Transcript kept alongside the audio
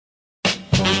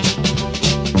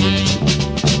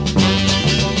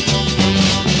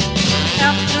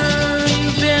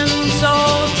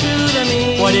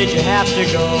did you have to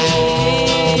go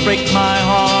break my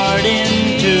heart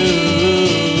in two?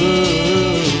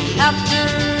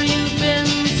 After you've been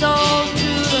so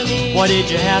true to me, why did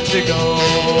you have to go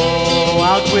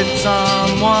out with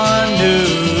someone new?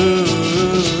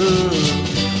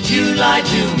 You lied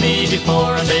to me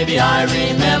before, and baby, I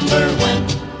remember when.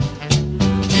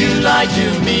 You lied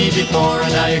to me before,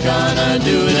 and now you're gonna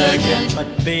do it again.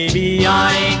 But baby,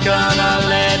 I ain't gonna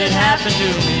let it happen to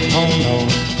me. Oh no,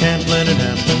 can't let it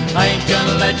happen. I ain't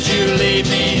gonna let you leave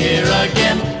me here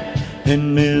again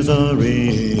in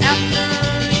misery. after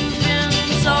you've been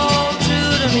so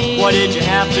true to me, why did you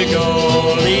have to go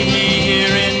leave me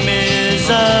here in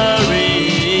misery?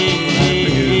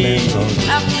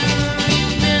 after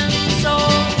you've been so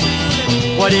true to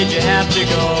me, Why did you have to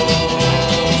go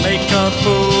make a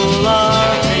fool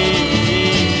of me?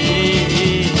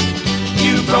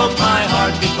 You broke my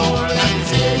heart before, and I'm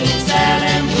sitting sad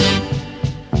and blue.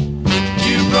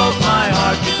 You broke my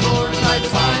heart before, and tried to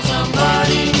find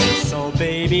somebody new. So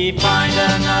baby, find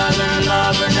another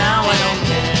lover, now I don't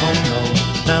care. Oh no,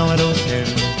 now I don't care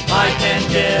I can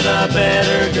get a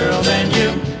better girl than you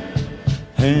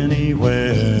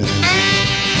anywhere.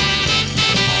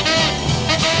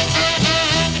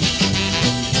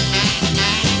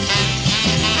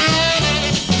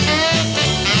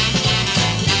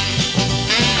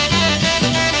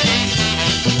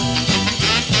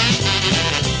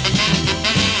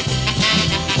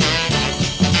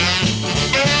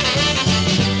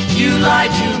 You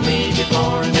lied to me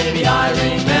before, and baby, I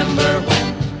remember when.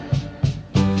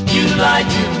 You lied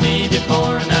to me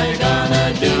before, and now you're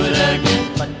gonna do it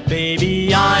again. But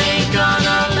baby, I ain't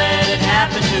gonna let it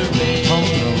happen to me. Oh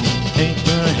no, ain't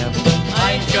gonna happen.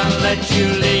 I ain't gonna let you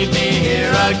live